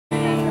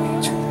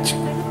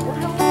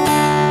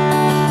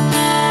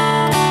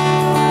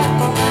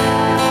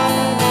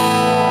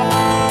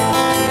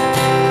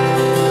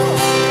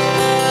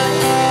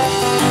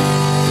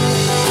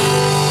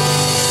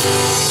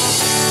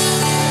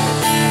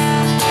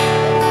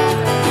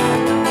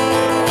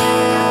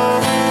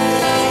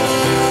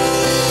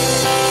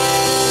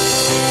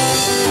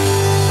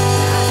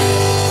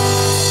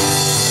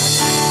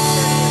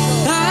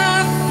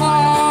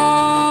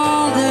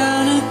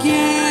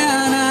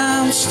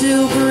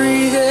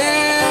breathing,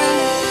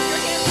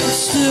 I'm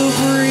still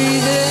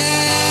breathing.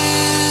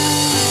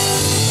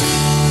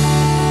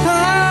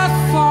 I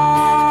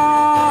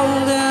fall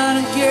down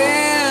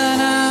again,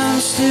 I'm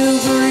still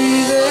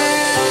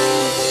breathing,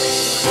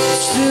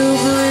 still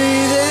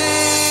breathing.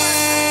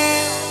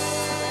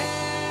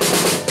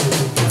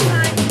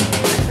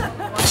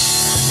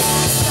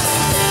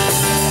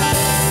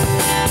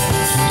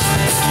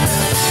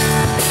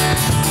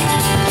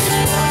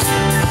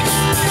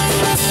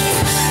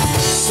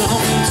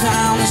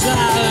 Sometimes I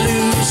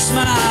lose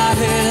my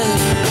head,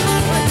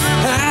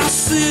 how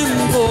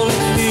simple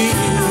it is.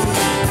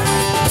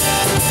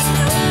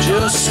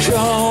 Just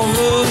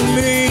cover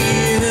me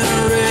in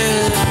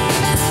red,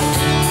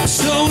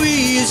 so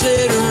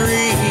easy to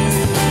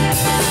read.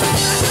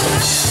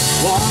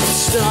 One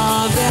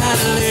star that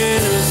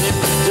lives in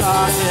the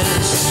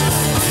darkness,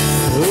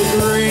 a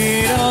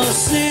grain of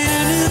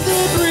sand in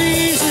the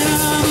breeze. And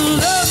I'm in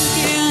love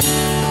again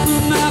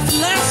with my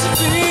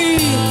philosophy,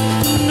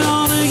 and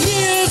all the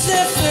years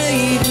that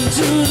fade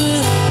into the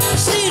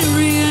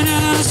scenery. And I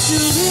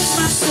still lose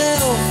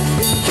myself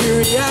in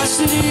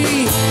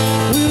curiosity,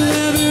 with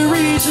every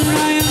reason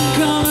I am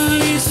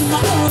coming east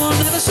tomorrow I'll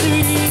never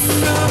see.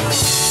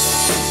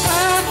 I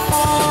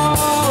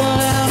fall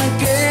down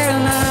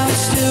again, I'm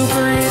still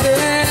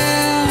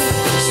breathing,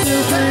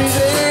 still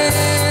breathing.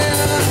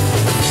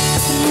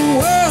 The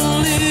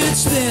world it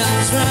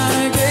spins round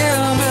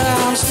again, but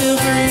I'm still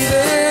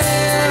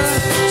breathing,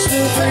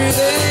 still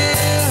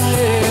breathing,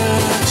 yeah.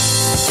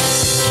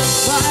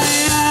 My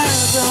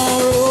eyes are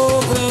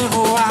open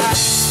wide.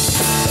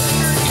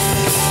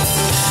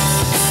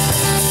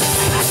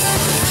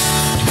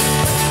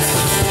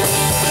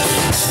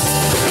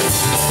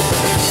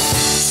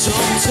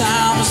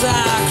 Sometimes I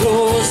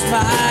close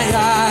my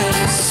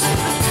eyes,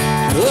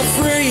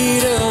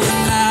 afraid of the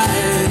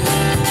night,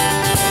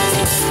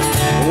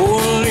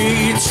 only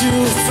to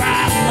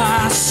find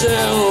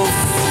myself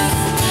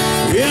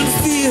in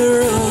fear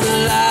of the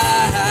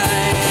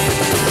light.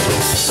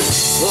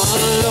 A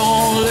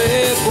lonely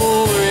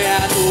boy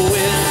at the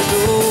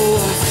window,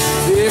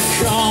 here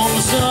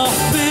comes a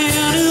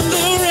man in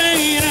the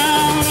rain.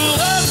 I'm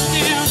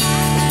loving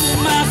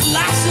my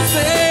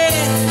philosophy,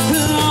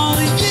 and all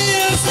the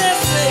years that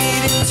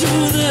fade into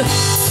the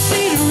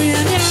scenery.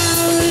 And I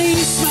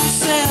release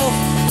myself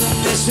from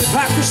this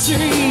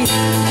hypocrisy,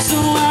 so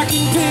I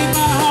can paint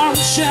my heart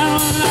with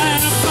shallow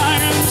light and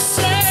find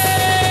myself.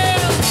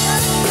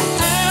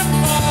 I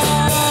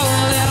fall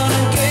down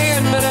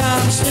again, but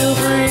I'm still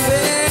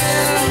breathing,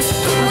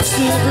 I'm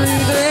still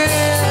breathing.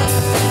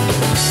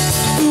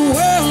 The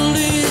world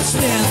it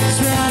spins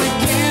round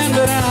again,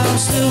 but I'm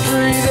still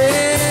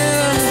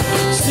breathing,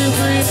 still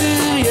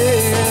breathing, yeah.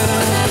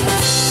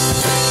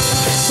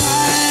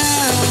 My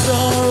eyes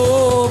are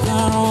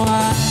open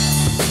wide.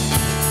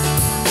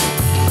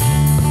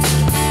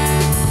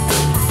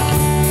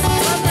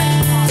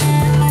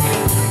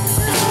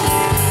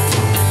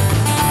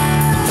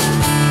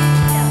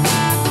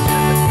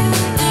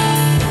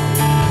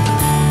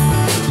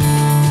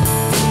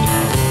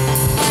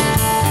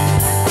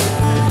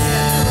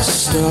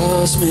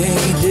 Stars may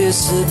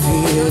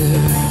disappear,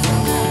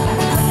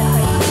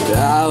 but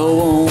I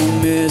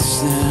won't miss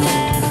them.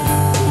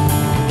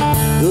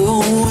 The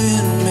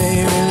wind may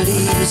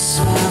release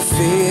my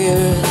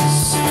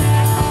fears,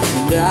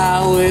 and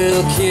I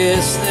will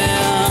kiss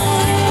them.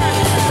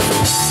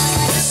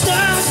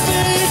 Stars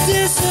may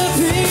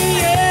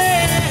disappear,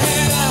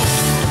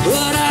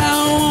 but I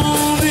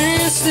won't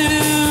miss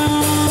them.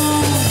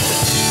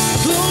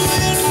 The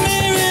wind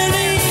may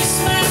release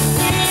my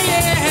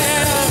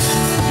fears,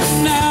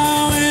 and I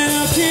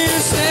will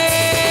kiss them.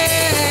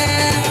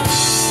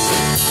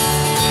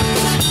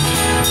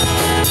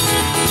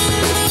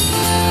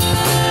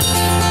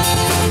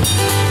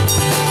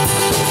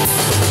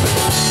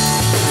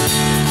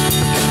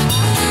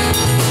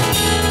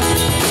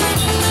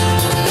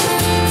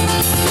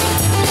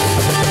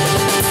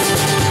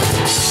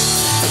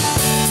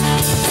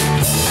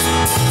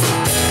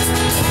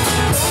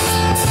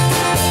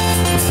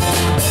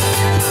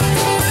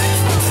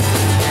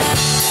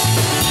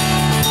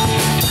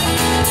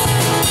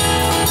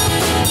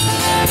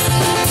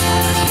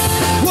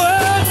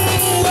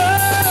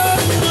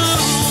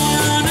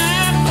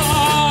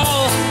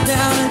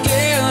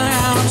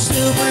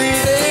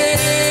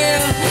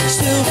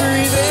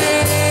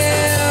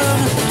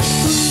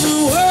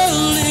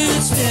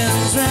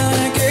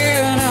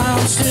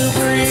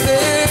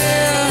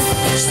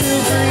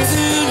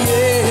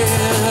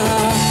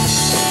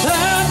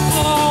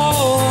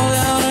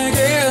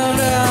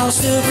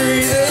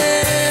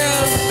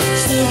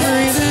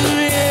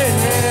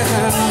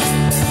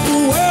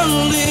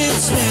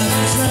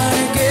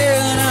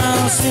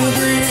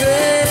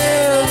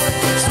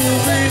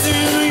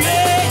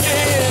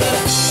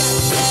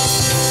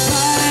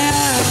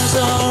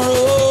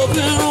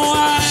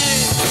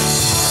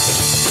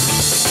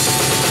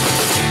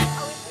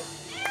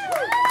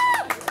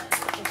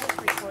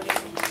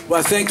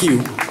 Well, thank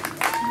you.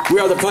 We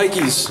are the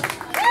Pikeys.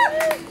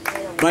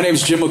 My name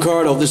is Jim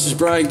McArdle. This is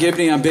Brian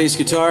Gibney on bass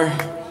guitar.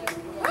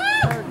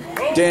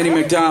 Danny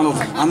McDonald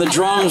on the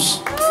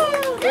drums.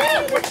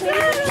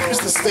 There's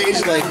the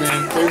stage light,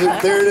 man.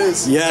 There it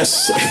is.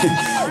 Yes,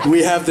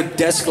 we have the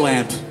desk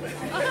lamp.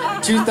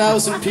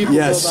 2,000 people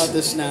Yes. know about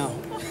this now.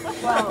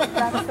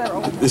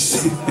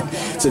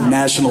 It's a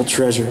national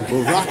treasure.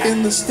 We're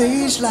rocking the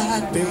stage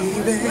light,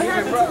 baby.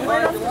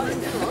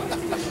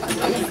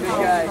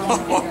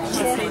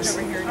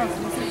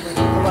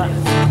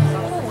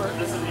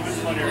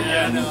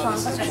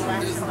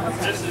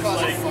 This is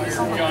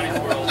like Johnny's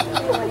World.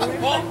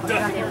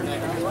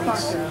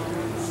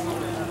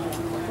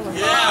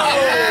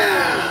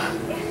 Yeah!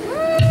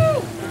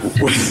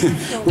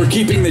 We're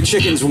keeping the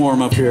chickens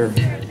warm up here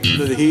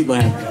under the heat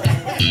lamp.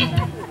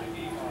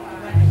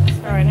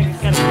 Alright, I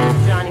gotta go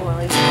Johnny while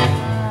he's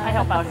I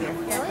help out here.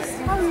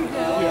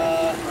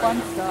 Yeah.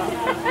 Fun stuff.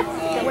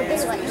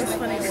 It's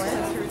funny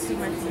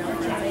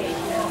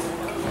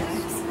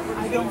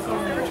I don't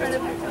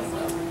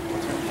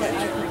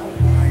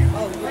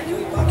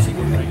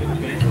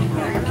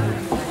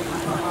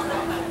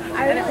I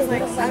really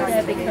like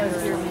that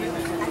because you're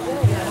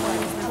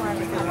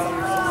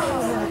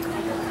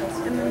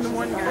and then the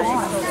one guy is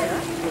still there.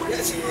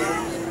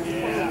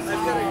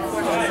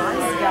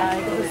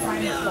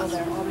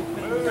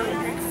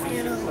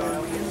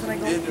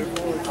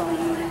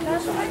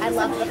 I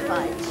love the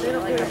fudge.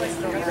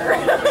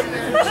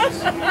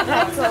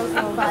 That's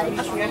also fudge.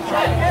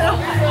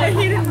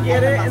 He didn't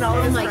get it, and all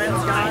of his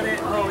friends got it.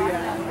 Oh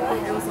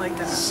yeah, it was like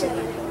that.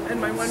 And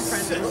my one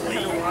friend just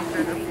kind of walked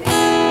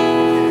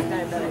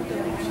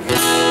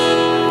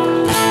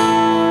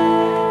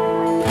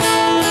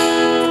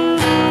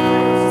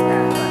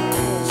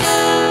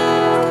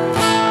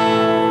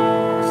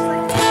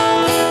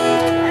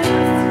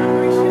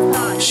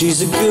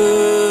She's a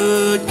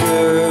good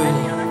girl,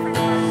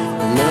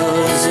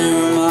 loves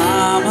her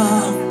mama,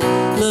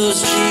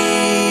 loves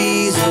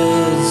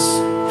Jesus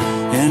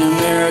and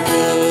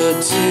America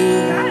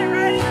too.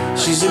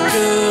 She's a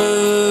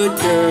good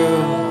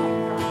girl,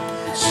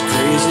 she's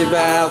crazy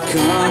about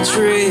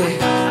country,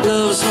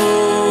 loves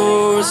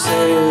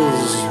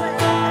horses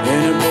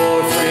and her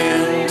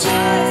boyfriend too.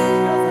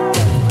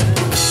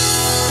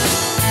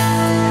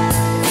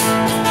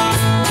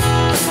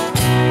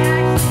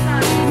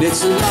 And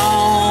it's a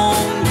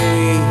long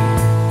day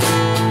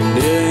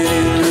living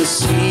in the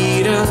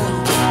cedar.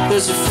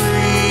 There's a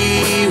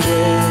freeway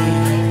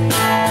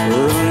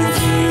running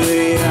through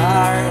the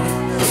yard,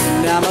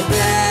 and I'm a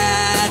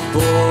bad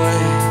boy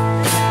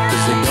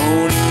 'cause they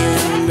don't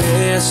even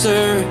miss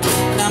her.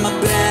 And I'm a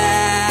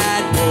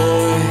bad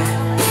boy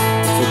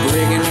for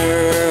breaking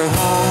her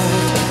heart.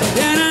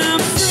 And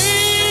I'm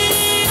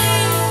free,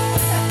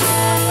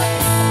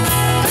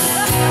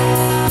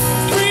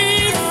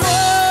 free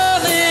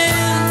falling.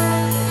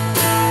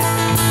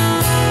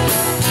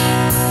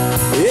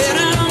 And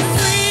I'm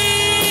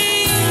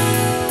free,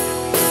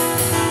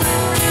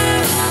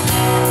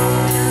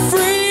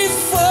 free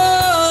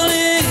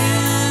falling.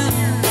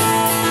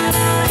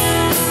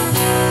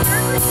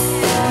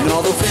 And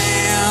all the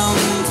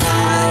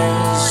vampires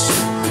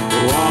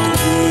walking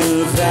through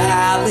the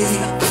valley,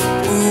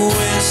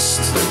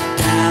 west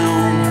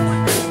down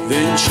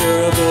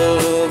Ventura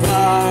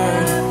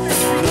Boulevard.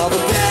 And all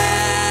the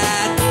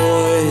bad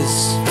boys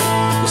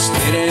are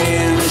standing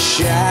in the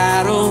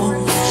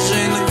shadows,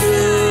 and the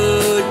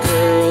good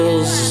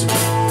girls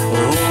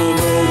are only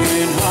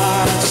broken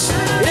hearts.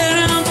 And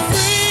I'm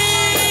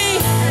free,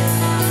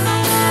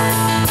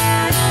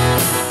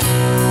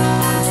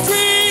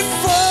 free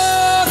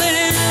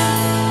falling.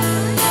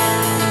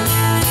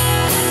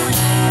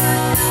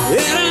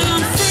 And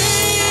I'm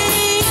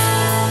free,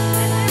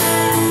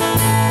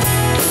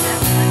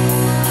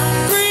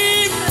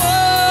 free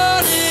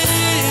falling.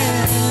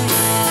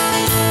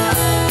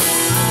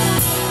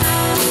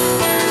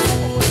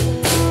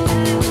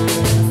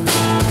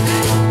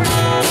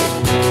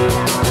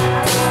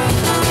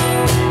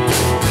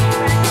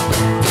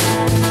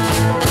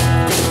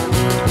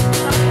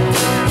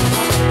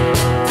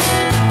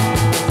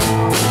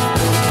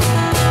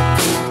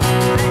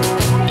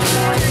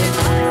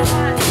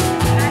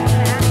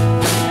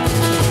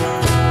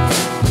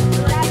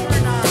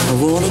 I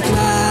wanna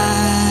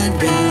glide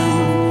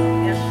down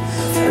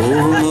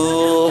over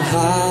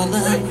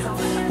Mulholland.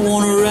 I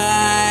wanna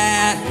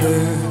ride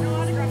her,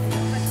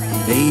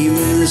 name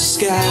in the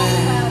sky.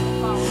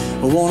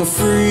 I wanna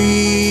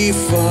free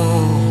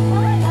fall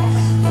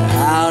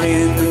out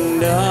into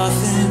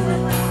nothing.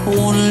 I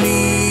wanna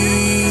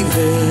leave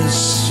this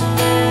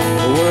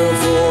world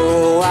for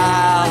a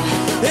while.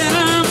 And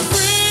I'm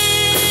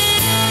free,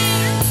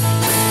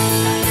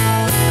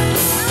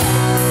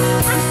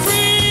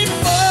 free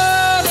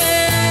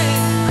falling.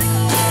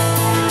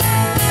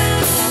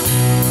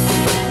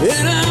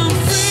 And I'm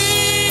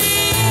free,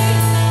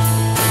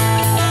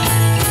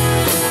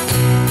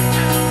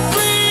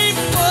 free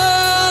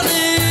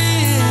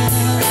falling.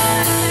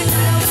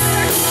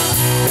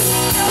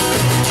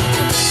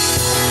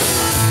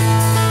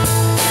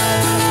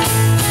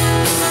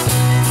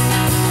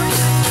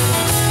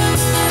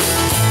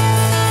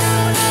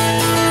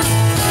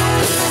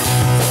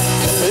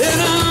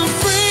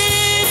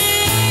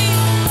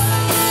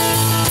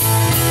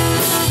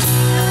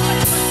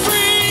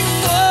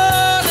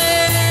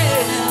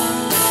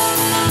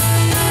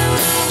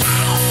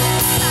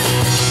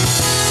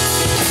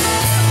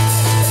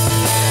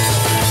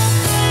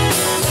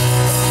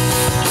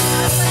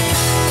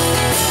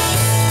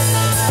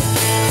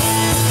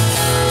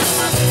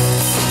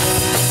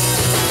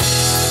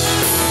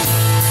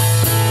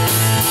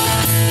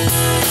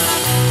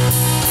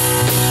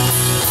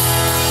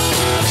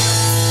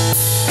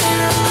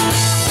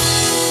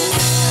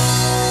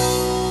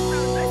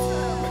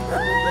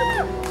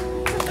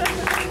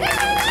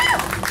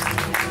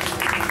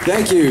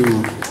 Thank you,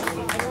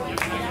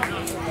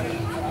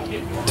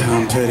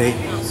 Tom Petty.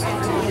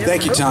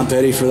 Thank you, Tom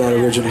Petty, for that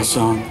original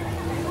song.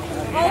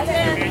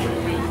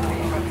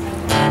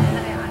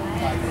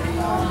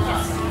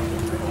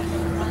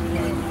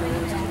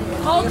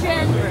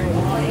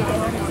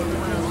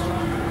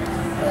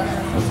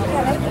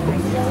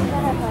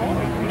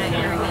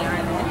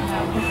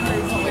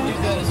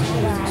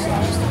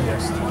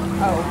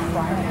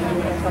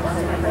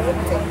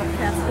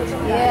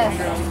 Yes.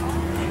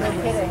 No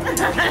kidding.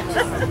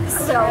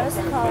 So,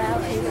 call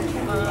out.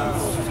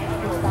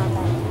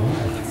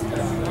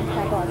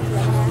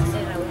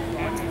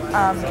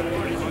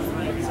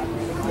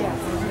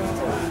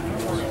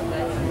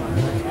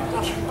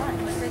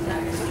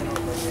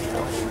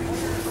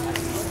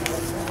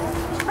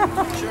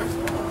 Sure.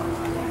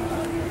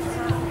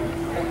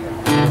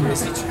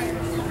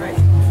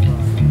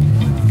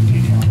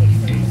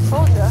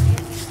 Told ya.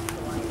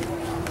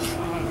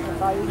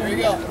 There you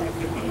go.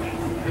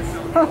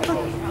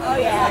 Oh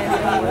yeah.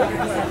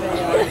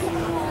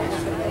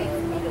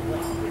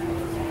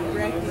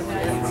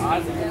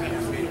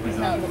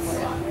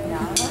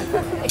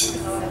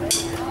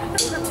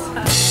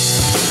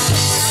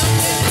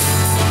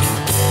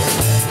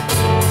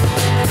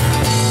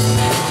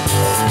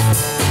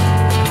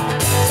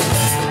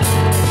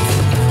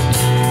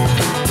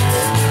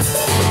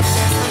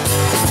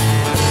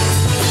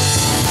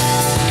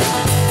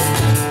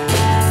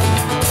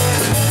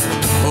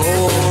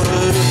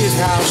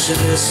 House in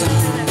the sun.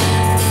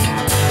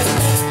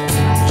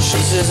 She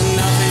says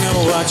nothing of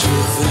what you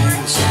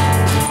think.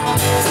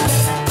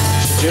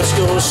 She just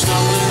goes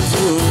stumbling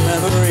through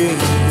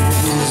memories,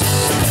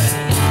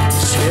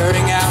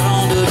 staring out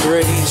on the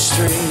gray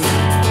street.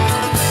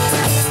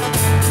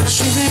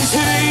 She thinks,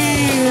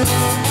 hey,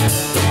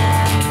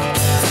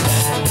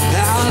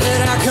 how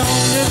did I come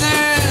to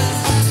this?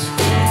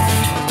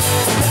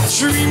 I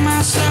dream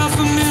myself a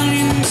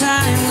million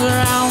times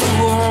around the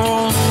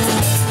world.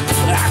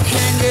 I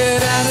can't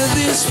get out of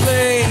this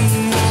place,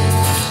 and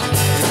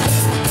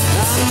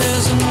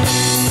there's an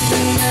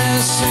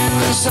emptiness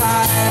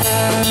inside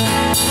her,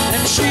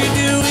 and she'd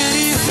do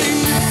anything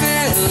to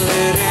fill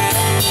it in,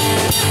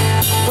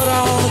 but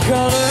all the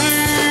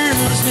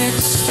colors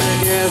mixed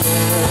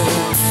together,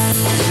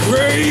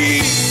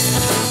 great,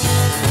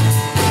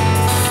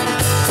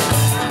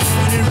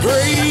 and it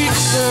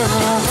breaks her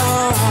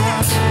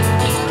heart.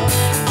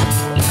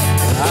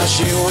 How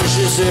she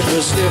wishes it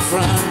was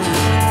different.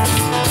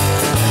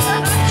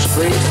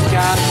 Prays to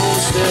God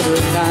most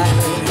every night.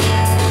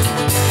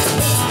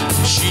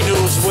 She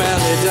knows well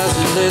He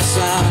doesn't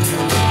listen.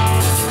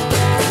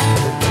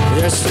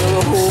 There's still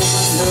a hope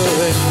in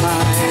her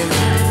mind.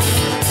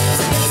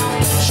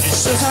 She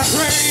says, I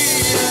pray,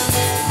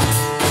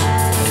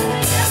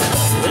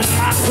 and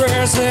my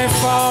prayers they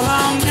fall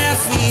on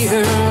deaf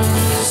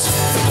ears.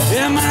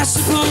 Am I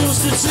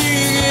supposed to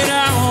take it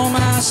on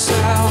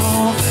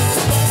myself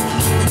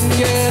and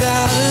get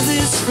out of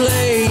this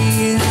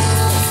place?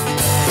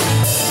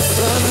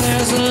 But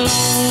there's a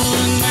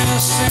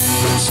loneliness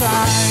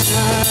inside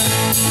her.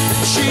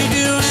 She'd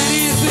do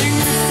anything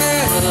to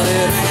fill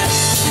it in.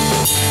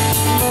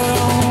 But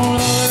all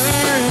of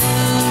her,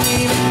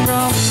 even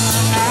from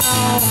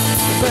now,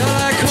 felt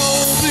like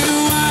cold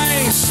through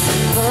ice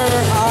in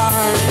her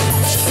heart.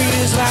 She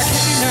feels like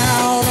hanging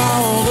out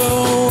all the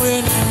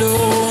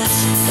windows,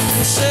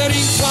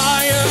 setting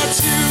fire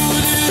to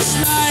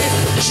this night.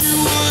 She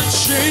would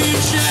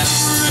change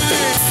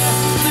everything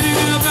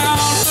about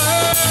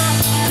her.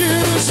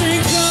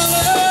 Using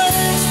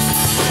colors,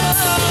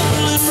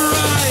 all and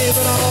bright,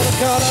 but all the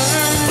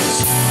colors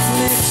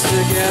mixed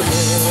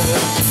together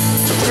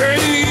to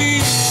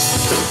create.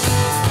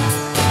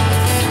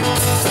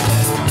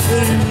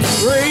 It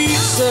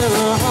breaks her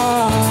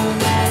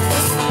heart.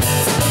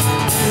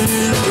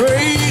 It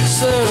breaks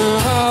her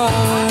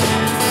heart.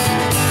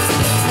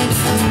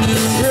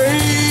 It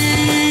breaks.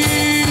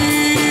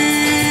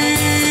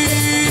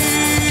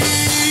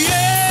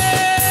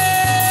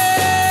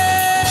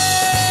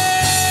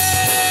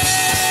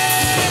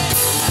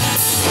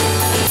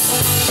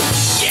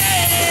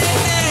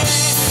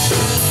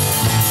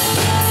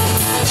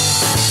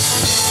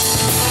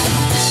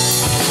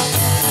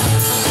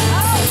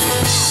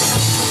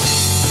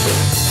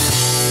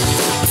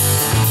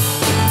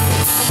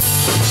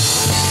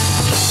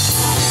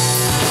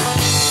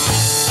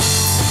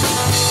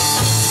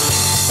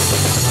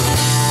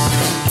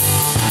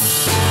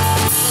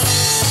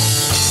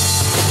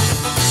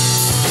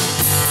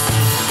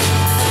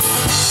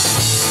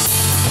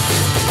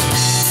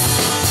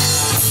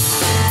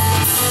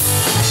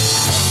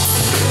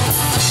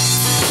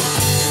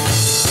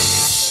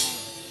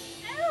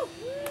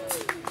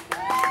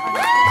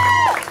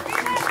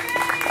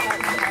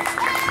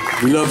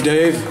 We love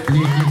Dave.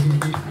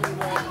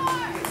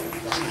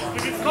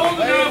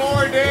 Play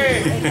more,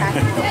 Dave.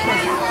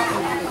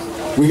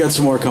 We got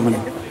some more coming. I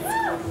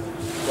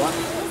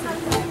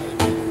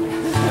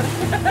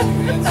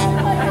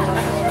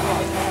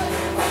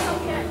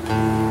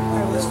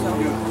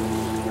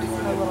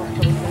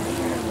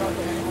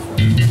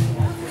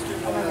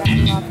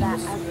love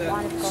that.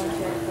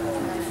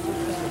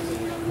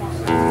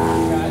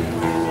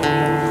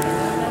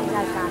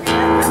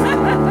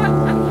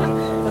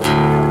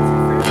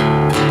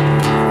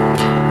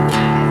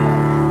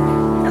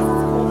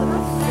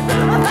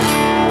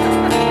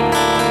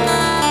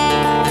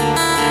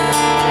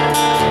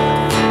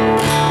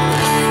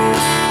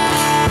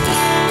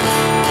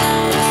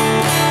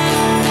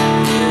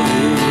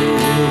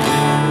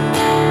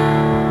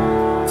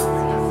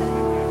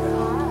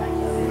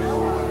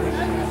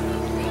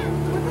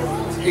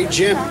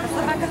 Jim,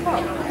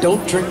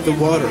 don't drink the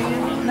water.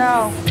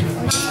 No.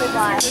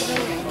 Goodbye.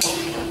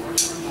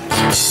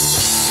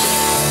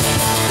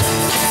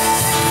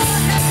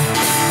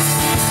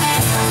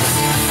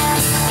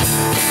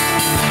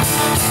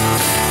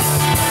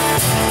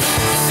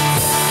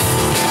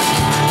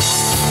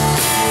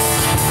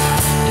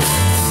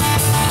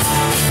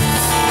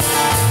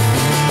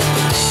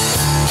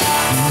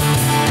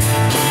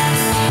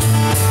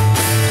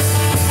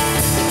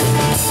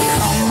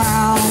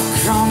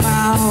 Come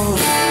out,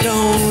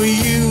 no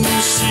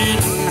use in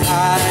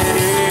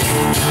hiding.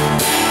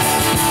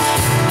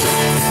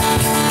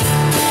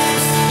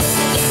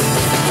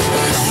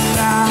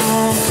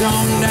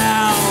 Come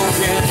down,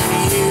 can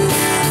you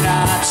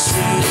not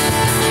see?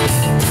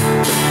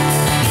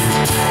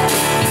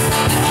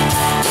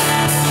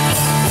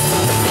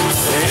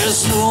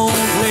 There's no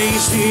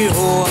place here,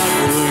 what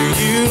were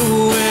you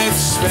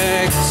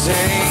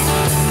expecting?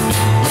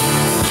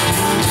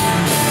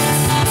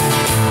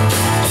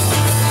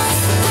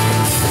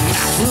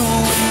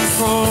 Room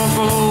for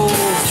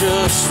both,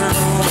 just room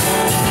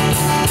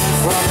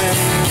for me.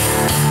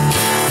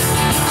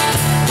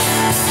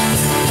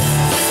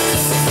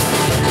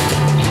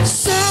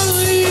 So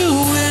you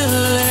will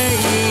lay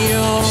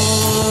your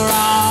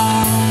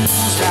arms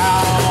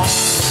down.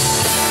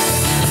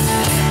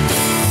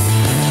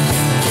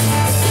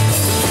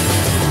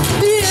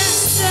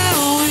 Yes, I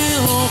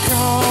will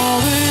call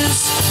this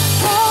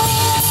home.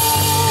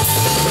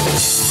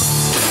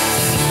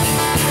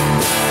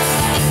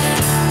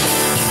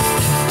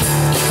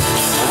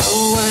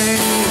 Away,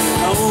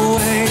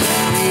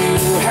 you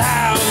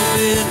have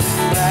been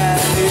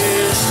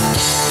blinded.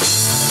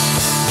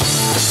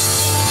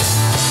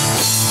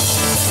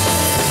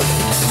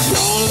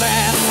 Your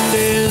land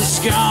is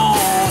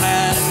gone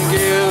and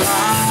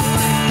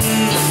given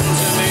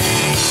to me.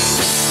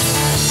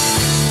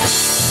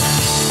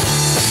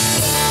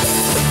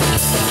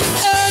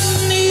 And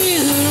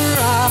neither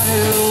I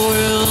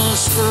will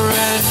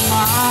spread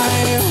my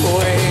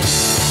wings.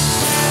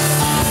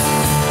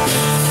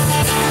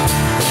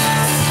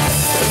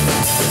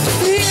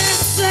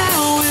 Yes, I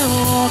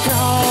will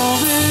call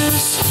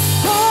this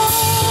home.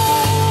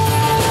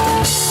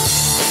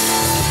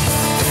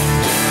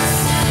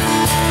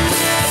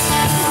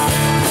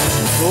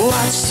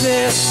 What's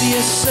this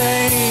you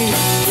say?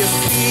 You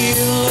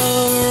feel the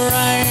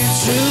right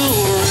to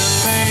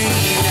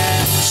remain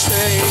and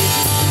stay.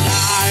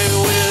 I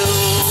will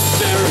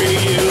bury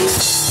you.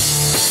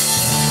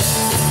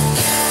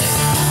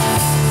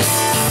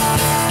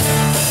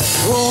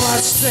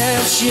 What's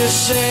that you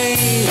say?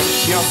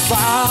 Your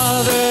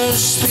father's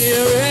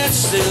spirit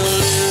still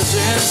lives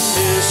in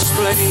this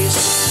place,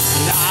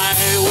 and I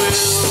will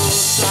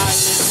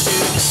silence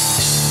you.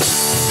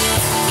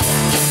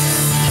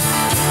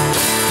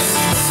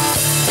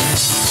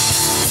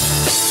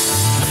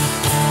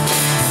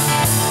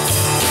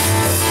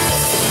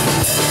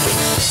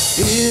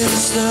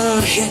 Here's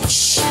the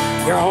hitch,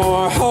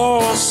 your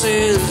horse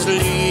is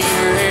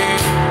leaving.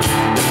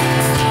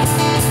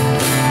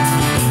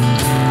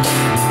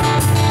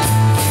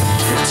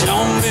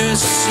 Don't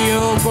miss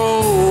your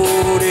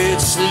boat,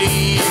 it's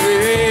leaving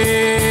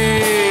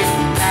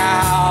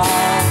now.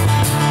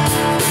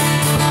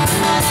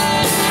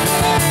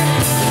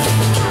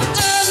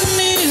 Let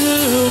me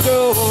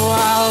go,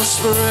 I'll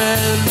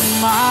spread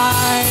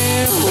my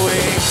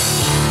wings.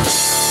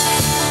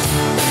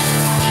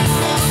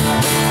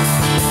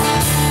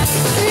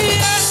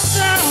 Yes,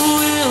 I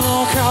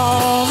will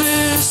call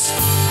this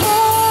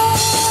home.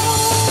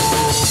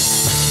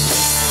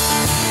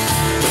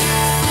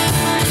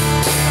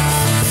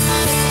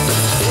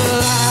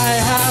 I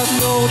have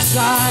no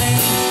time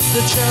to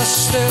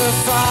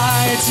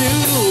justify to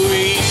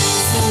you.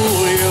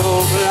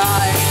 You're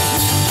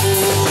blind,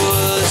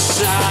 pull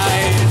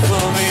aside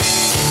for me.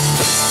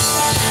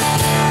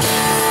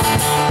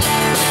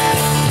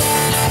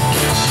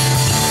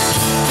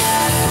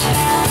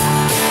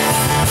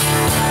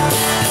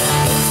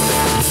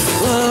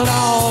 Well,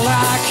 all I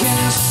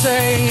can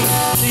say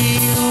to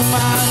you,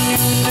 my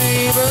new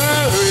neighbor,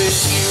 is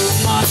you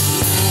must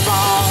move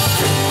on,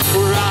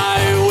 or I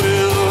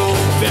will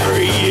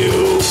bury you.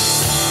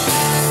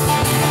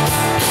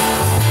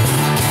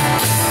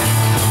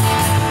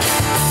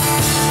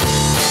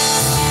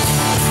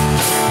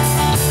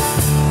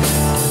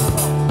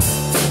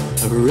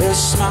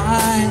 Rest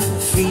my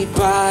feet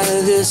by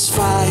this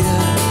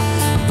fire.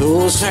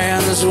 Those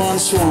hands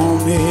once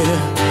warmed me,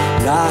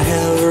 and I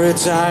have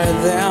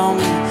retired them.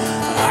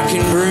 I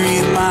can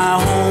breathe my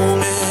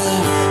own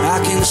air,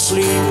 I can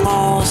sleep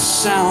more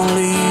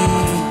soundly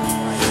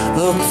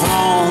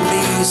upon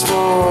these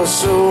poor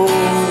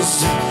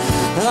souls.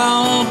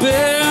 I'll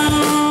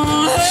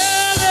build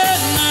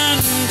heaven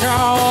and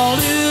call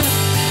it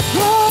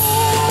home.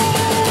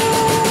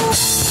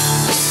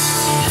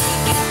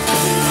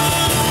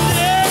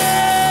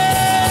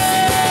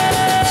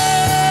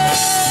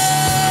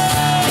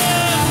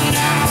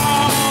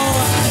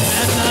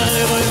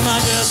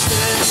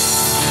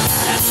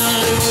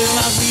 With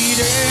my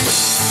beating,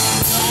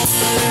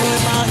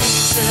 with my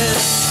heat.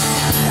 stress.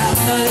 I'm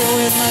not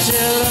with my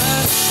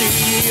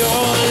jealousy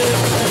or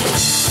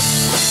lips.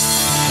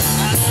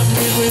 I'm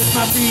not with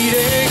my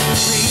beating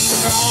feet.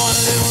 I'm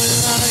living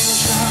with my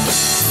nation.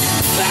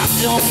 I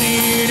don't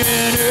need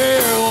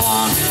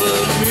anyone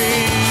but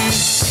me.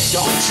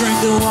 Don't drink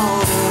the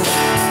water.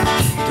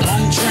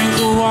 Don't drink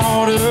the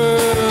water.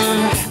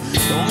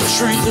 Don't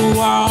drink the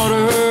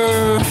water.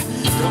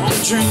 Don't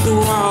drink the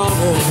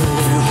water.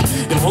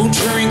 Don't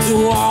drink the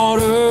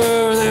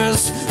water.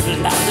 There's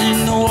nothing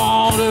in the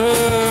water.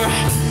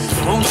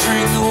 Don't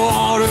drink the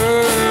water.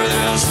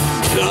 There's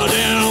blood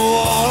in the water.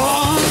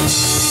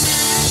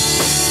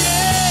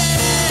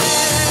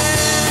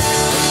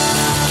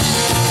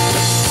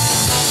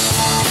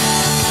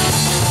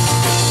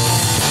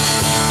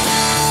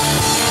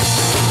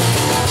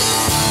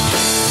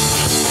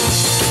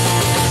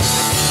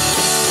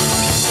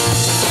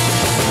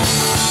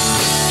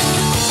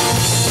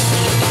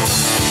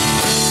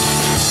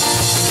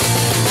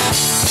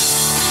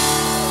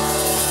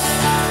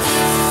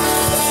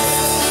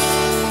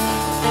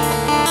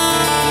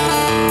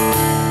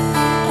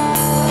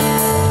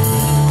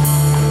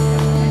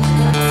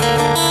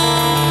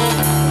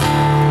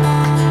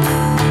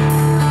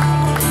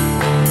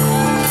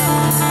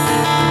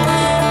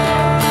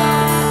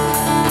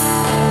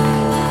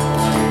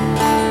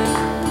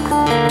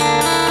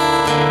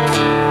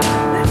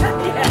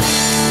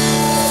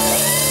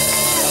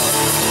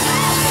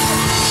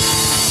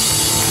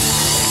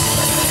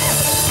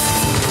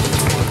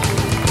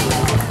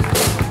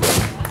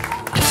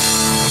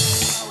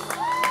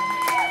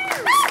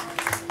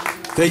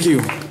 Thank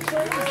you.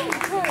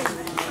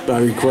 By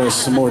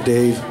request, some more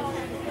Dave.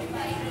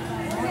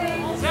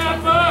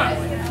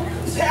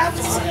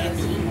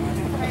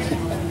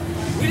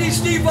 We need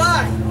Steve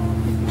Vai.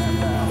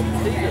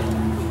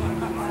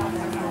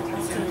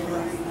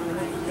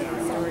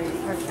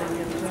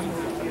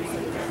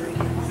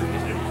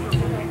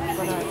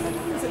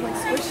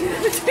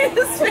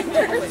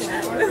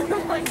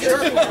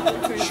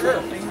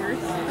 Sure.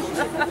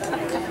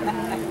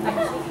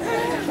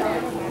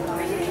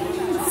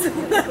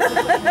 I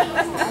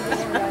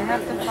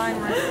have to find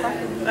my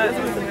fucking. That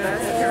was the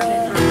best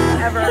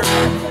ever.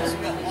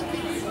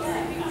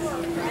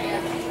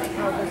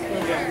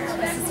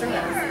 My sister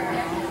has.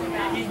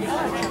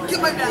 Get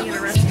my Being in a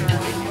restaurant.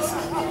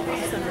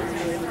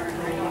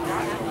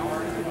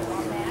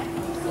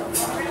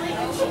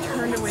 She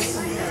turned away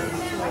from me.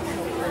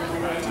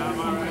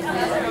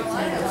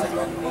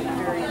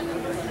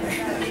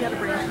 She had a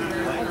brain tumor.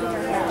 I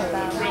think I had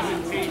about.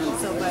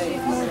 So by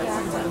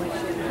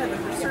had the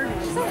surgery.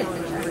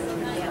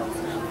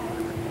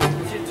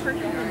 She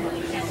turned around.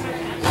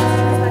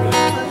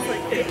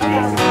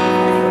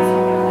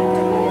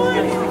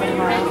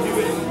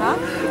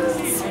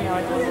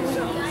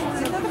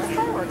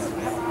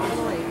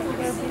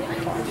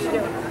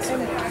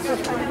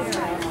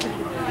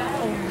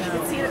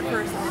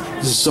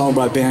 This is a song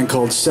by a band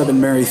called 7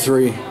 Mary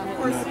 3.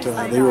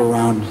 They were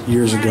around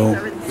years ago.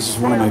 This is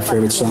one of my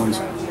favorite songs.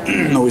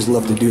 I always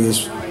love to do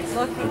this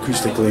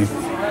acoustically.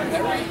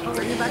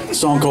 A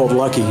song called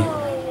Lucky.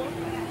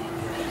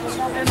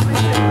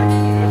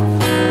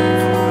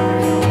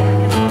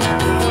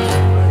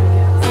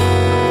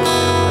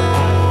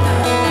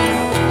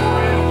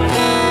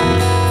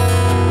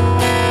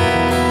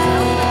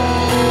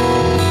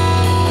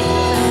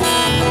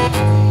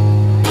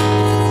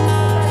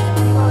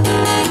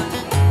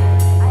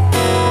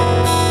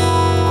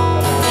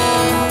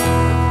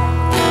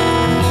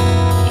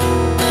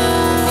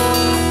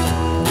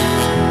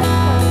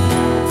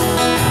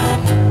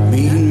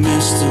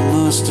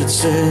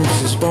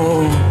 Says he's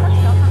born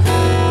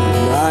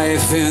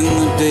life in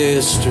the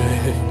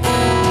district.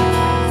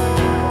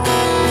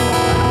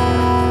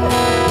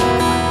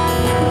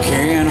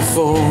 Can't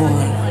afford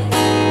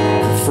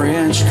a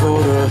French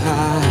quarter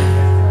high,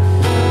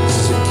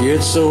 so it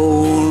gets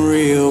old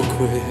real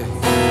quick.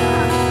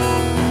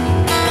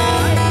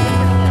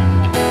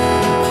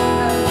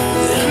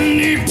 Then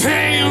he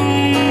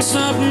pans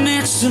up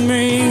next to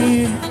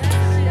me,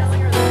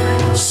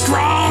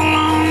 scrawl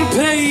on the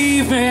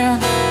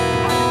pavement.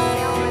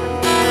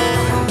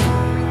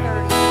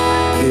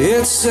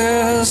 It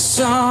says,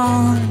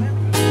 son,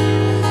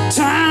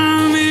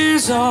 time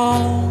is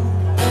all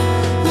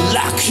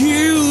like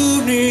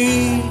you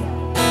need.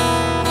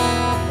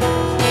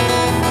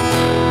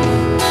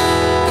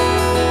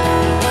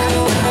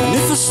 And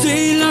if I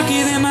stay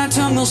lucky, then my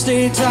tongue will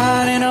stay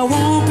tied, and I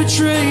won't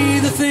betray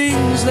the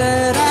things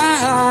that I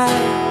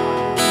hide.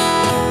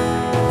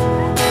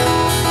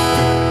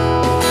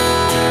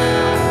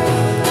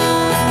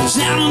 There's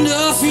not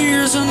enough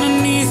years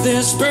underneath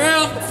this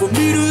belt for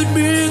me to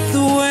admit the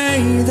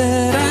way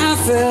that I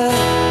felt.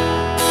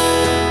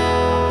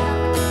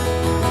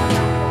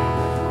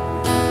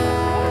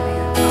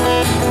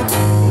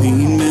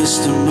 Mean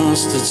Mr.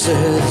 Mustard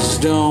says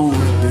don't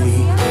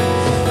be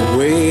the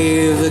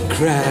wave that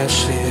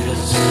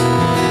crashes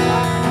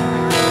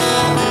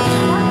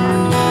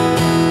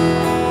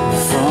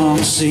from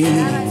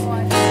sea.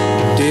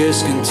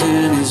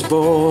 Discontent is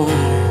born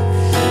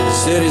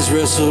Said he's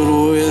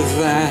wrestled with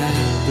that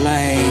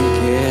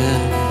blanket.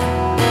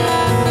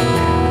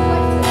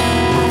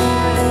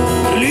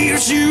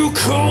 Leaves you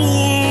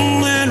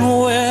cold and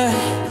wet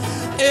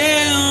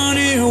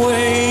any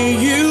way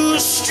you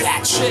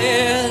stretch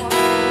it.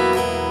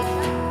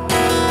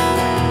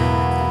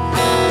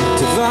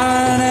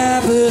 Divine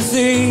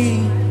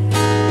apathy,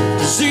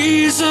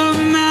 disease of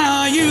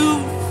my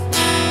youth.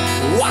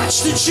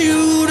 Watch that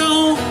you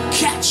don't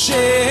catch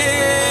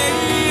it.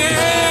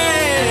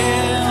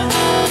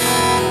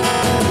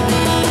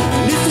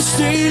 And if you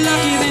stay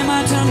lucky, then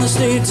my time will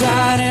stay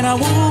tight, and I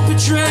won't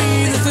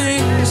betray the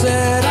things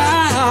that I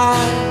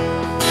hide.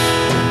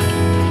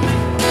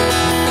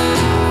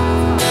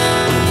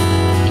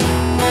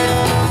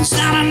 There's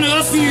not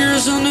enough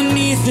years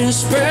underneath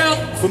this belt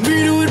for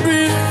me to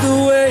admit the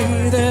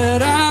way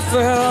that I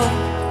felt.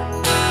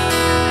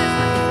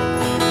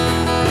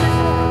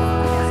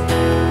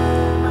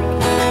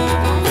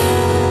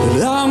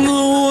 Along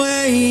the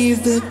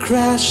wave that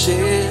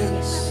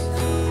crashes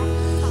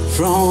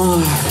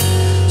from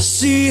a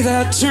sea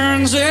that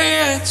turns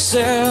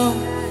itself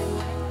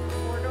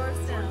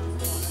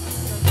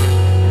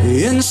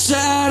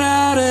inside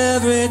out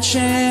every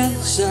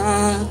chance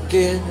I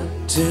get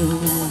to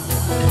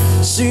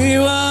see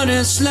what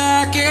it's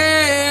like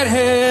in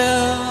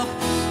hell.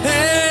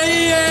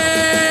 Hey,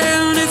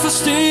 yeah. And if I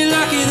stay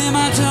lucky, then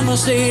my time will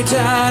stay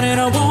tight, and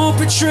I won't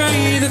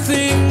betray the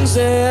things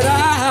that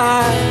I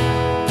hide.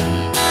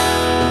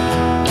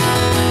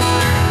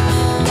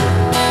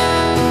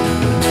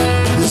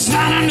 There's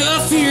not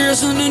enough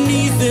years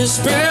underneath this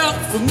belt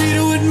for me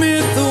to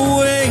admit the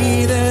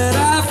way that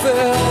I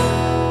felt.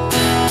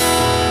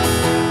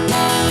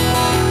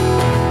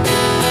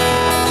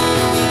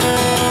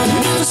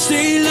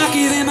 Stay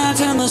lucky, then my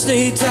time will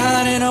stay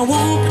tight, and I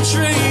won't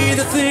betray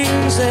the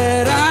things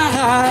that I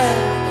hide.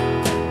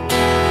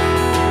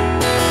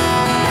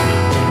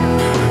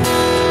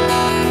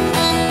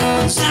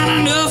 There's not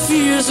enough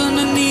years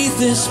underneath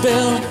this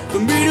belt for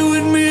me to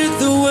admit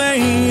the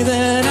way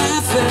that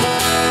I felt.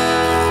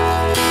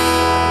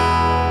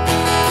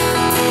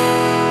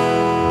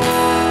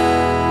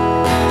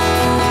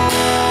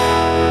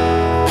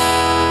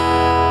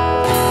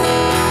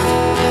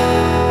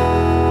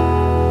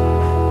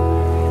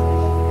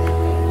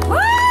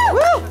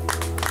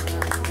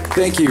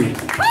 Thank you.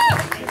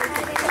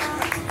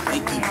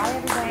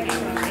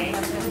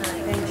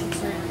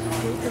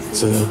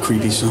 It's a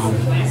creepy song.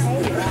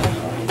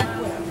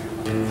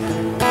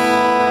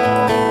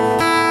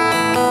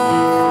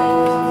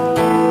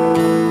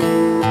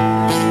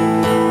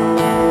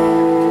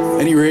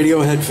 Any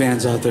Radiohead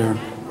fans out there?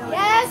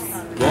 Yes.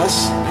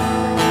 Yes?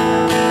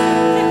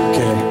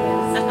 Okay.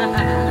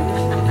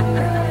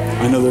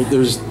 I know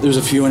there's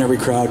a few in every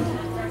crowd.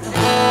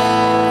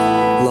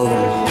 Love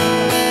them.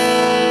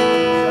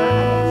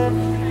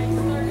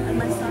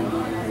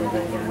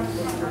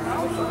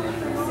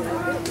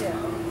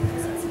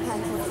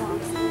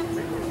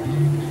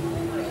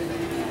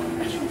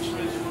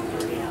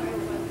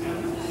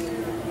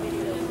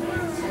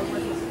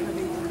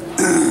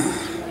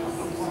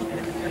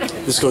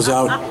 This goes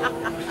out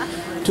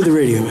to the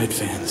Radiohead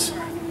fans.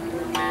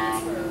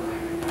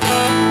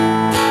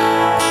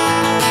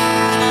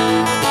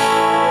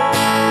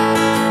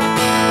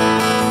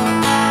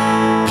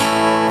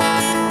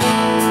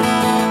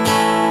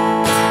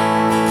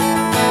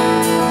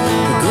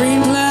 A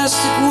green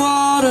plastic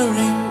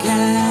watering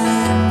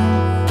can,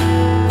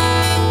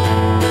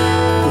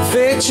 a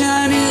fake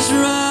Chinese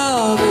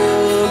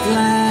rubber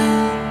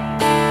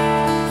plant,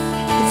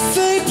 a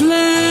fake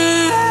plant.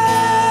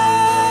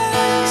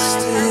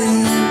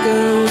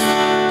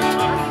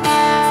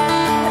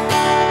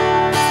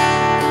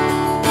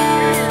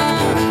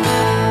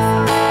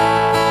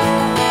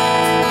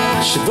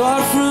 She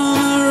bought from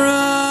a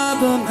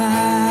rubber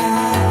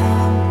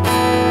man,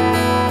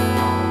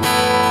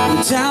 a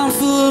town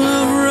full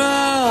of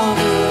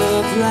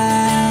rubber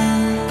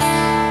plants,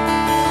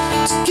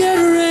 to get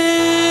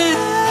rid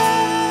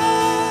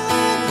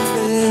of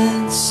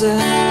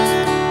itself.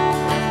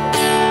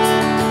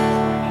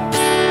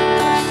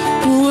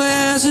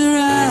 Wears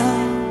around,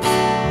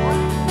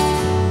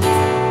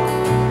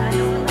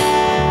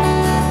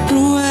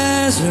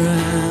 wears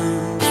around.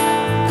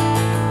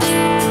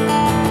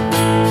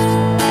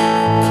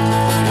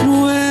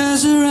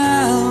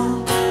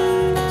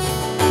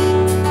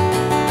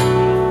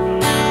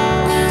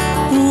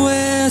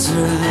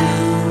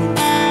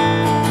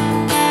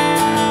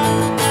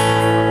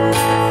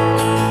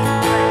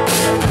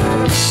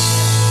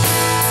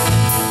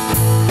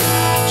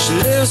 She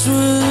lives with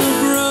a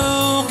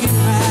broken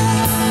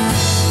man,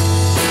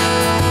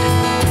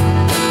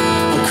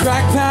 a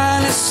crack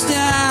pile of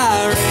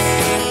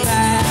styrene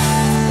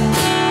pan,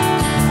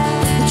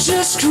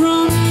 just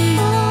crumble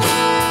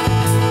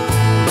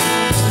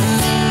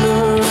and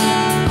burn.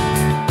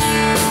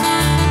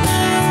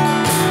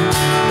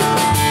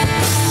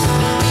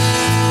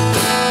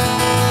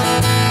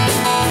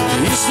 I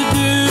used to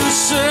do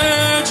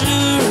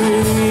surgery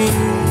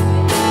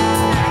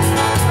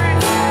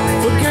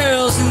for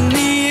girls in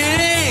the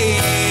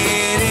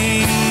 80s.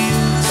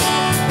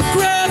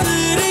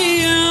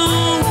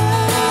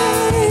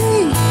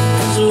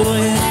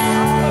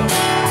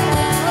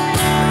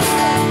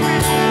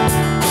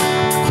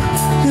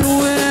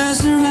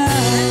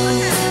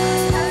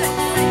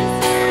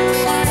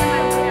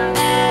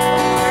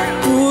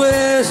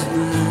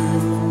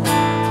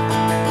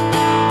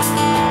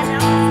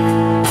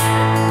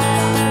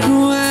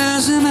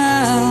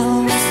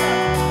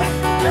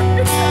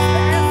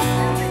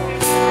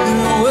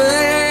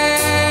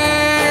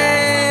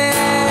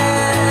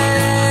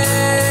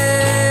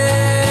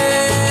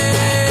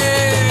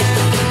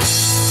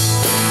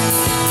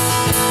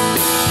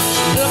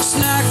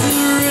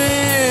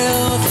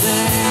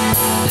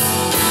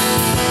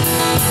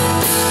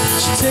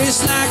 She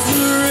tastes like the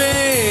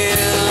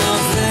real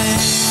thing.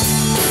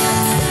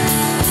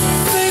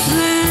 Fake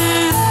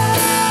love.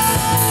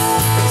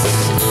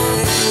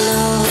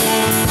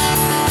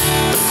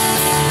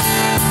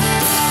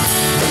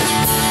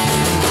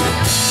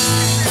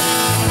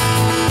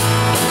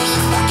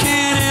 I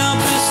can't help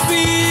this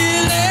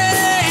feeling.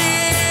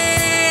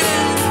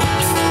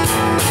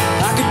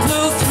 I could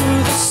blow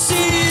through the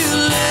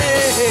ceiling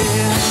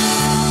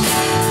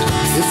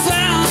if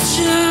I'll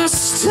just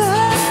stop.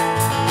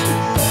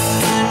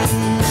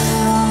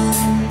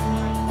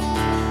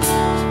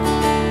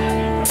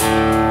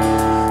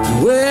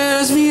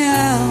 Wears me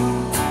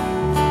out.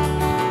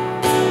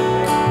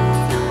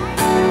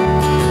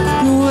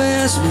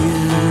 Wears me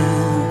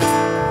out.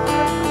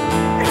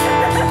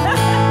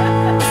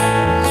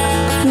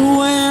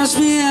 Wears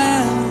me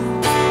out.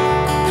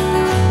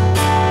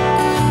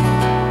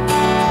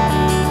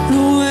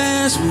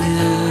 Wears me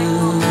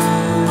out.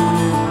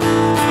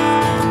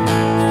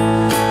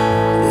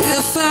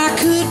 If I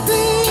could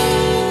be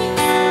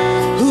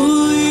who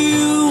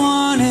you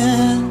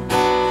wanted,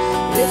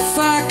 if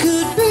I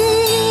could be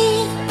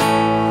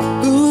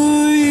who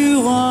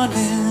you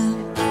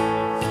wanted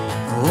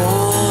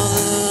all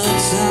the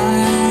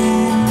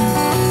time,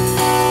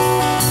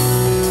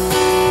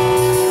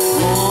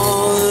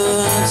 all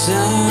the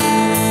time.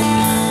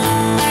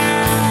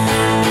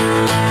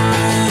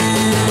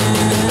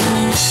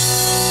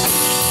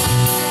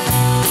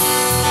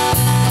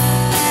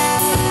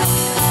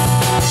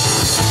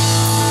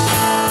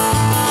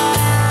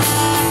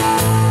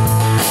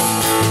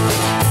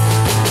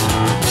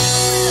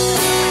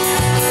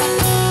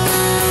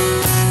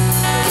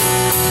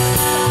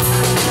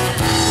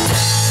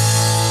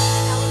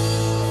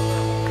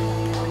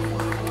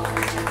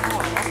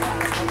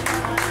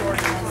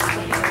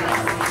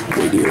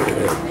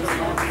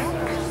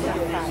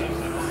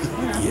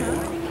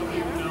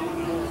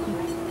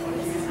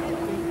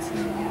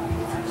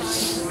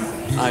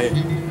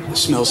 I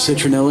smell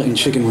citronella and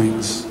chicken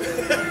wings.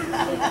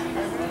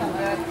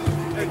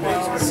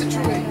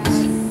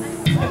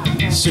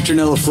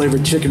 Citronella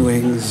flavored chicken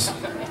wings.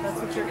 That's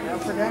what you're gonna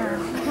for dinner.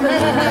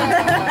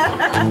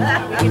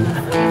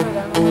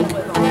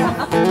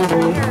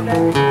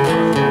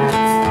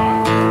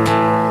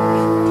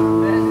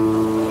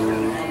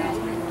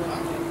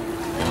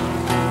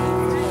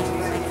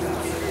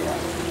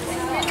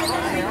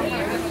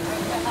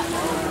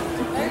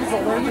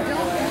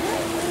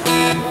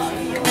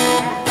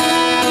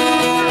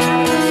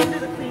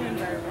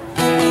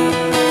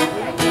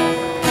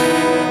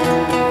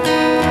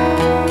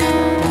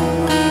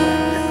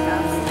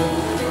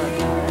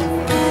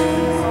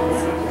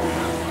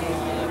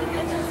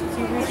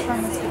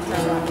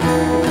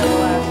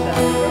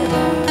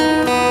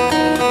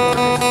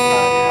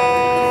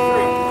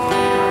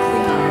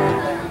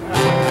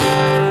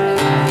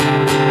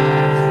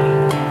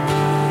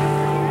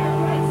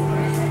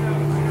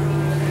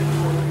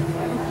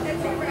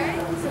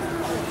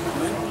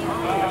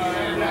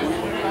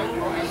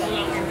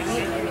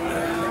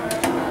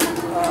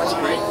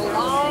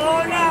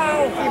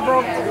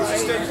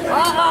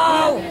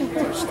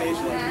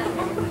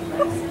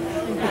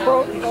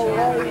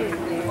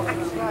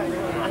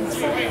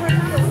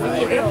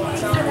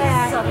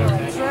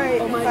 That's right.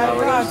 Oh my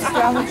God,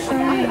 down the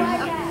train.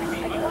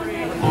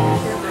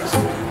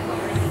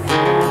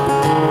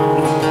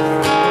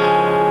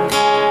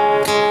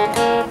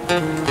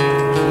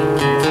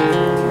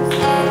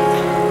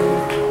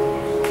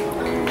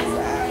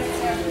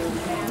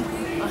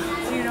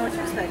 Do you know what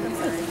you're expecting?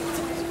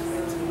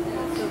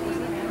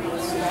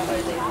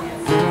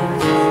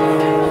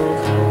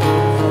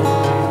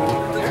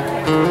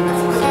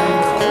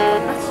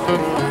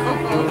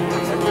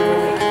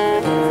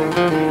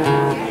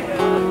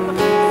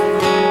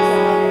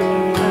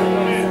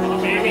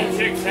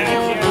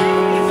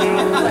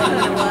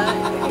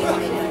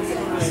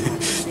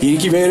 The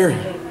incubator?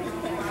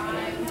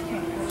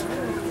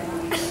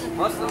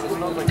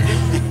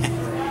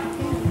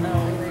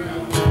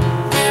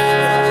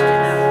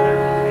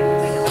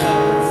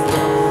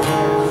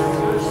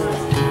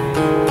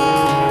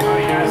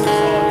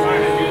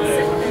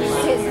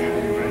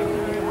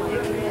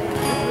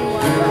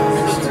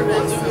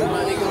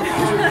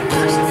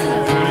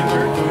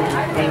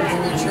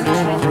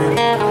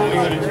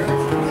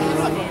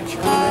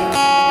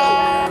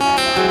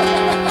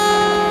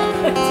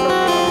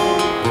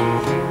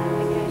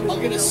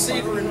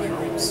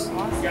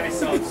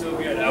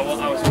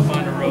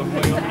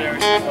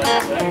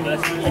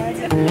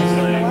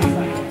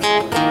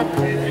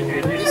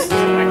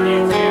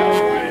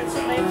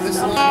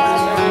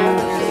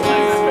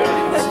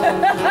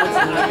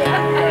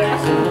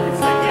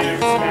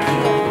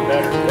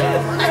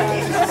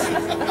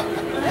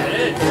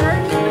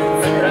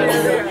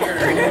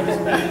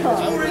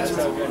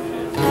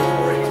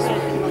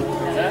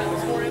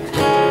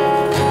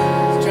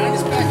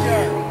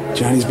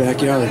 Johnny's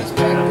backyard.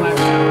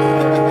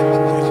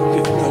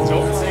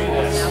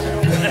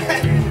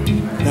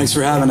 Thanks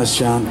for having us,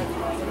 John.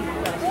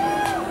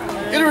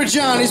 Get her,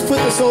 John. He's put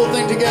this whole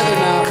thing together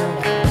now.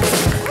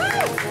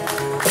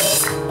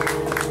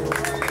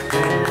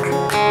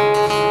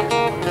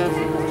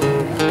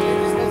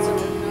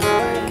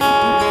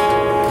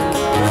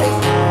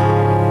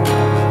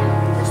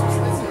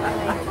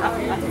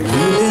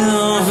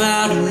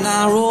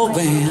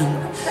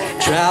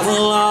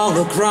 all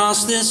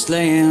across this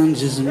land,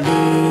 just me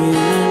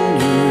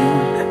and you.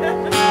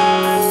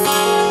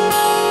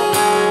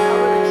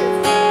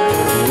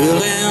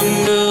 We'll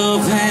end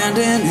up hand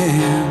in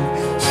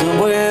hand,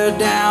 somewhere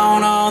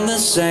down on the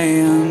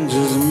sand,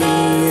 just me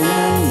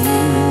and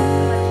you.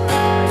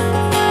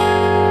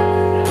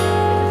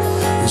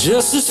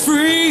 Just as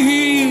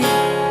free,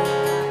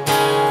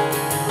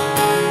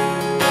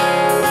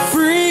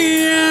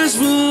 free as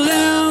we'll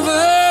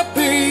ever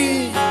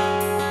be.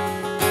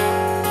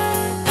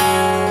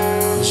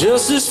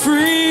 Just as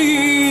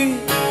free,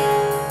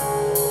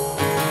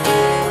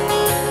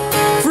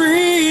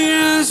 free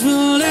as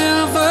we'll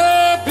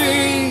ever be.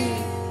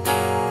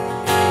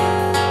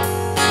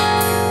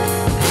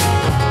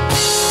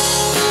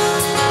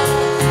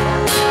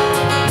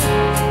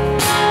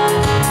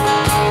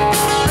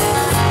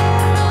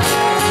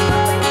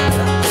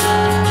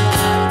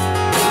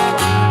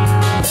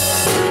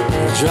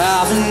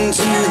 Driving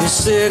to the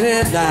city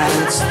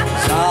lights,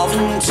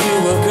 solving to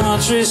a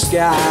country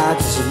sky,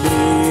 just me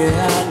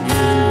and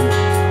you.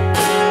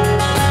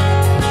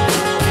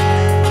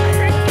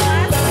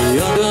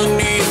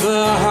 Underneath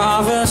the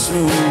harvest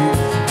moon,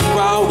 do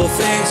all the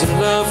things that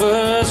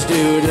lovers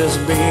do, just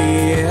me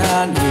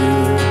and you.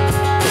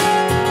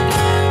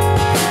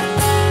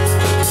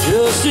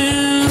 Just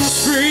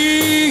as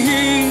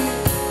free,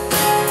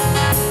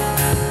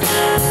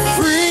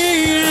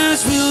 free as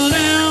we'll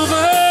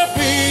ever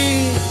be.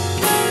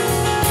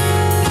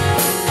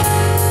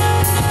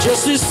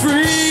 Just as free,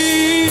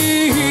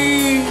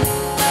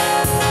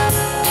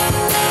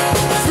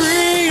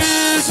 free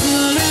as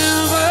we'll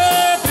ever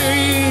be,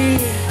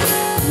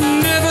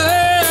 never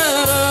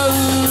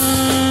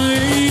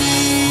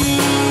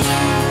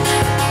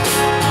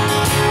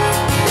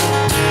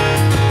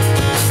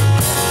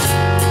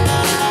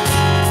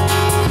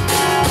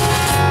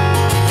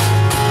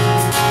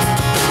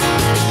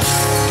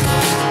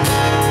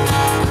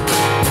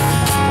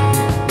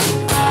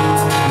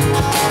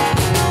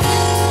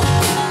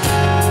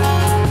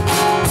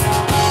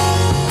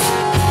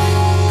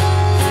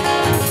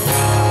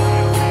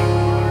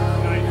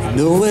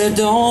No, we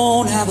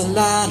don't have a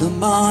lot of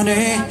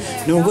money.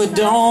 No, we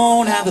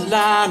don't have a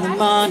lot of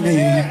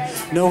money.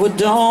 No, we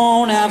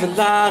don't have a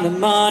lot of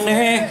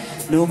money.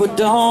 No, we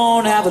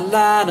don't have a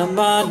lot of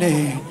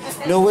money.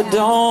 No, we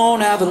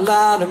don't have a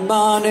lot of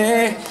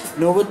money.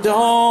 No, we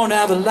don't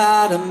have a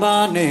lot of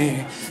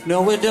money.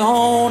 No, we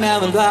don't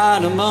have a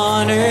lot of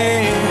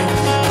money.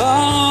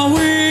 All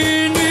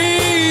we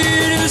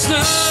need is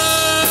love.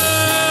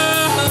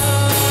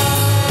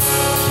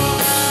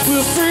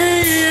 We're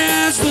free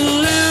as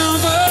we'll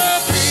ever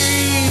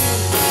be.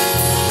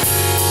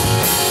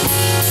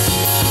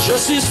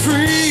 Just as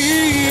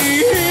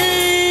free,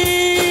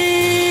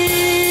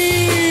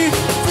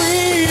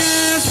 free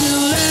as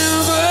we'll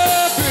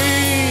ever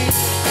be.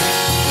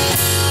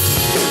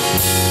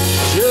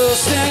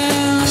 Just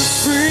as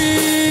free,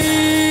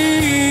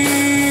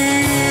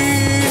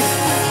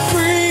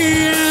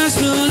 free as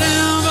we'll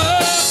ever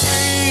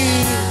be.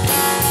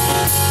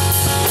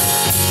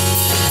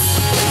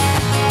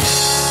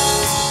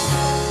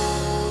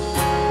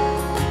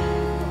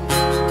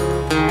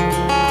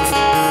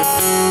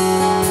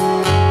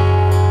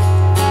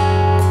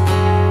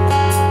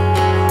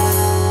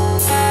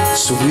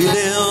 So we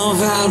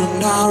live out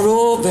in our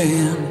old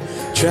van,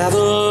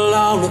 travel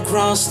all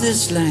across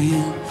this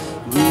land,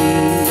 me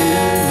and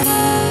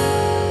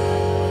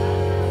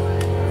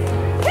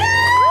you.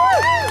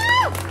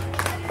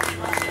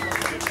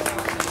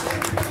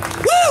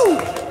 Woo!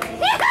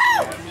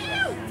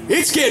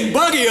 It's getting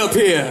buggy up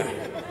here.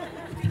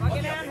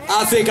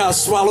 I think I'll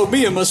swallow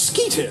me a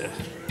mosquito.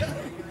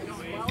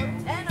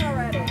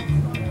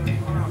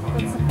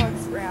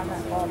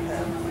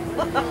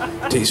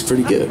 Tastes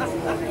pretty good.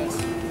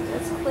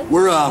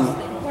 We're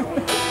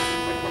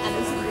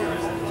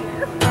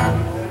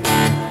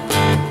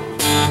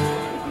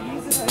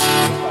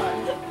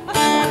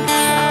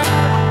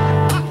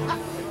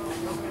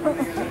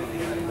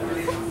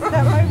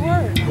That might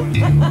work.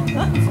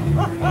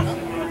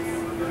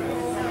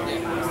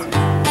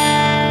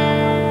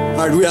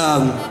 all right, we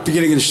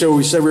beginning of the show,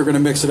 we said we were going to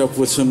mix it up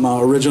with some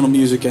original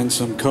music and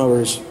some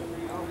covers.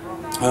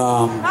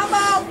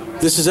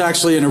 This is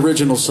actually an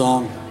original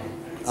song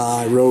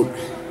I wrote,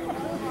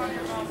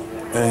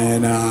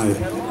 and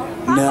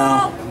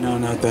no,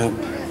 not that.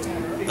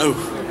 Oh,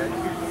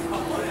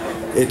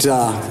 it's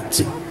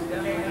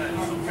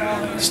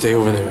stay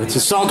over there. It's a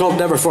song called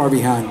 "Never Far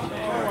Behind."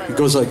 It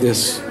goes like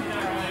this.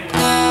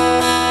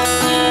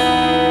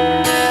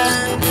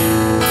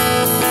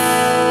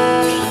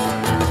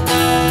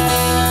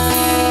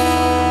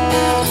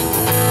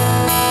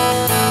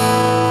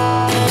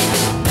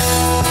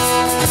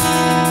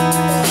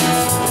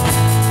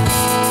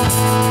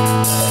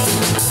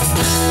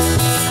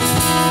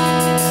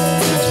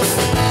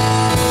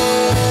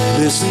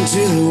 Listen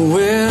to the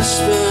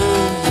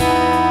whispers.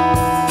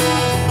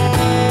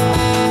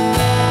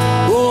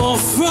 Oh,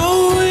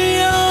 throw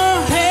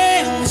your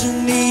hands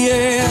in the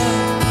air.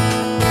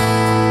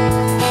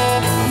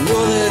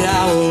 Know that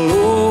I will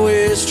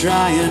always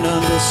try and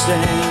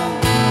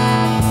understand.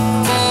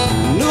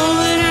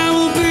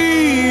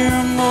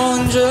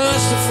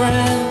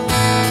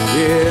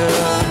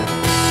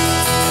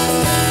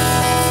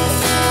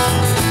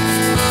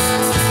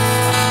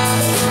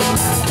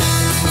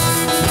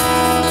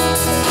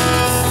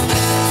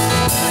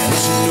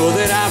 sure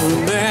that I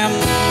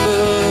remember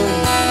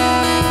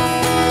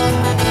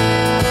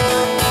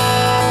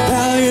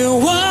how you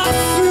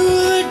walked through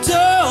the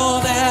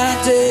door that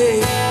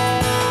day.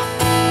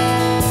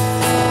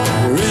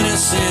 Your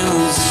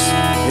innocence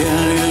and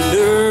your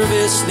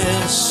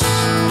nervousness.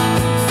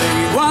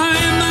 Thinking, why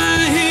am I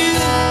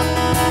here?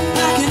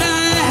 How can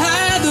I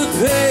hide the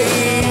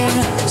pain?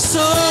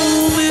 So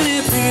many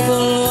people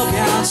look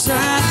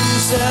outside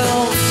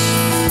themselves.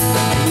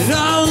 It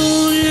all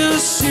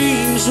just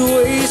seems a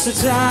waste of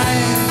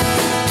time.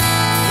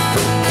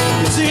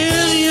 It's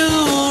in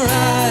your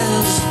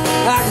eyes,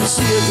 I can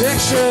see a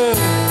picture.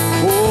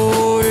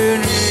 Oh,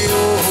 in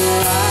your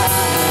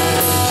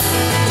eyes,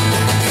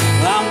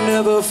 I'm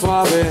never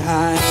far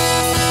behind.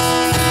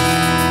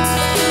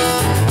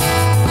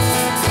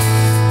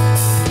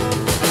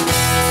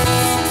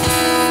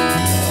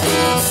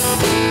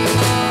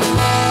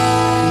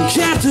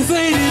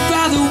 Captivated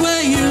by the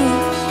way you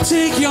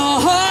take your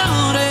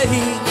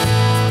heartache,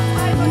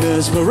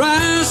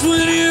 mesmerized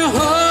when you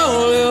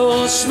hold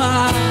your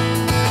smile.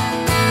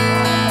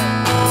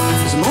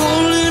 'Cause I'm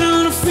holding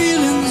on to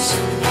feelings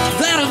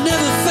that I've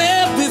never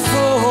felt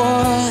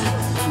before.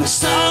 And I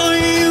saw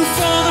you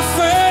for the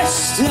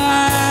first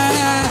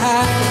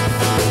time.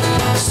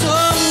 So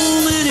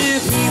many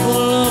people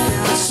look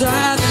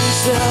outside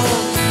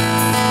themselves,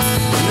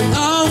 and it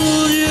all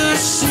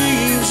just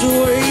seems a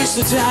waste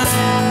of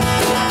time.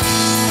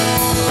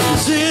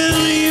 It's in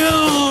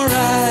your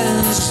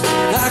eyes,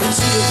 I can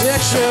see the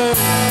picture.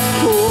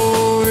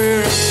 Oh,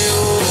 in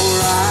your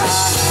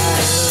eyes,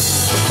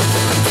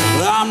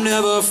 I'm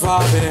never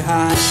far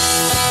behind.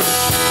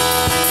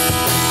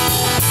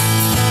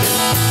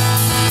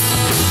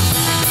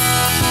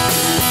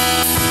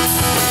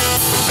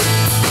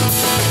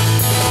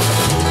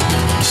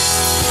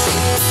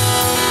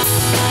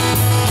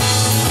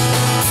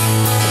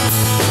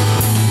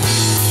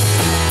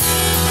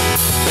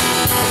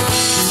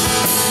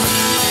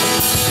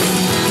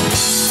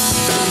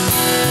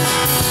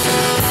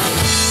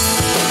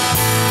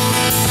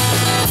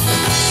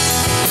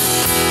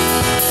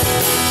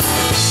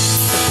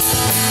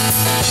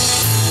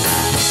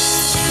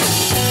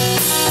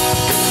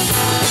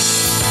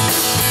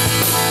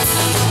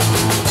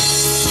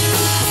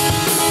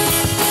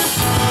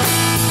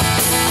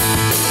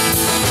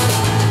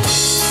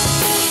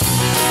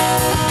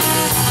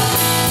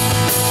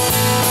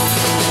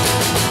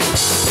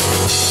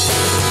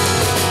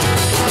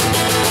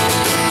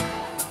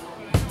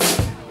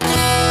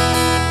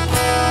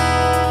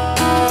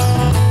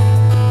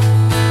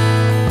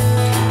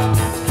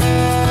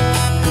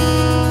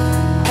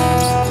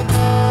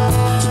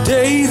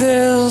 Today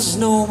there's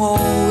no more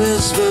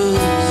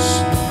whispers,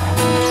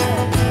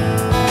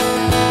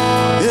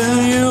 and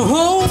you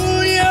hold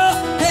your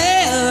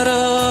head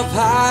up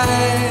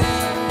high.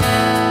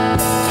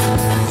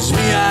 'Cause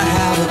me, I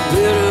have a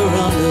bitter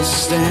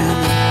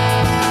understanding.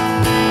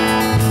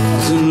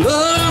 'Cause I'm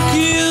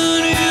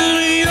looking in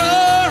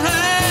your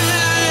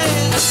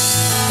eyes.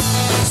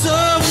 So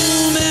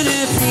many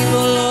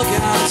people look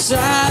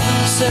outside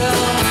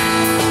themselves.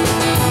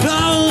 No,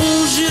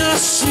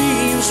 just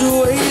seems a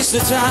waste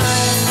of time.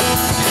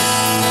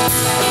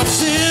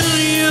 It's in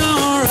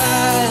your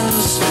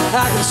eyes,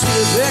 I can see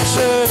the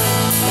picture.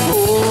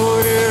 Oh,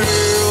 in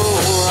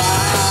your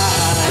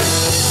eyes,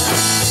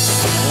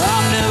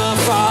 I'm never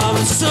far,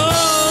 but so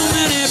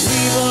many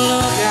people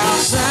look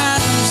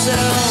outside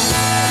themselves.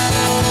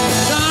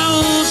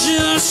 It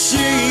just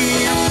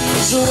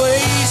seems a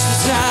waste of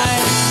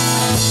time.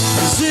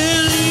 It's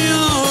in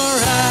your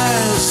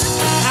eyes,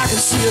 I can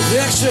see a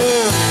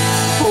picture.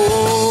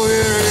 Oh,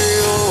 in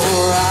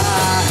your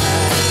eyes,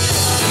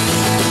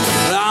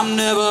 I'm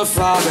never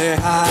far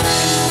behind.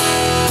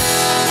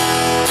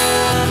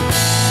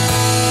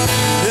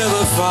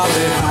 Never far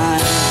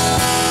behind.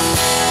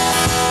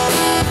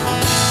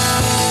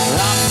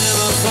 I'm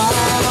never far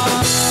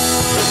behind.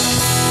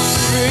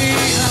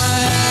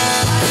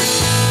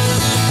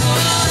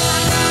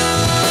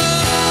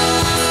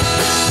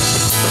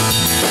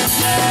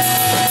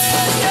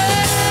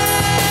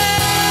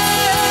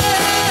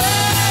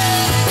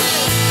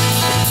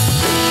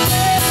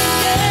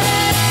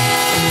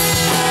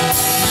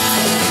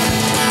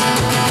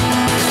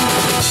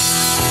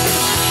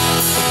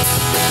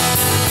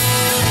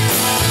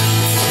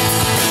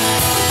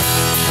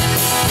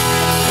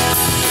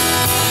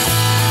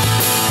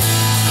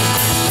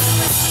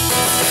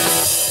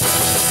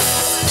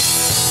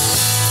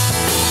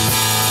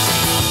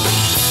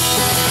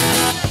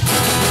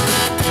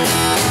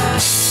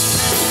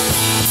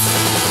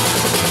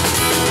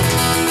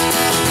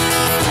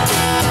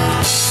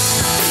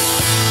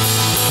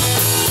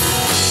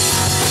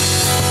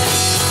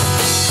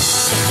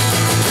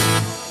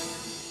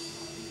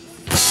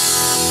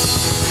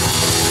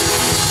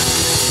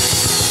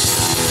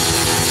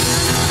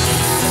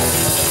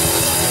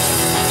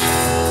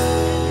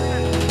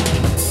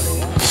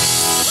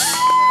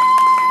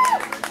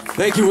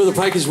 Thank you, we're the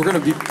Pikeys. We're going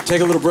to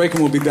take a little break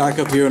and we'll be back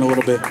up here in a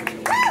little bit.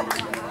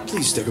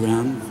 Please stick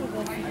around.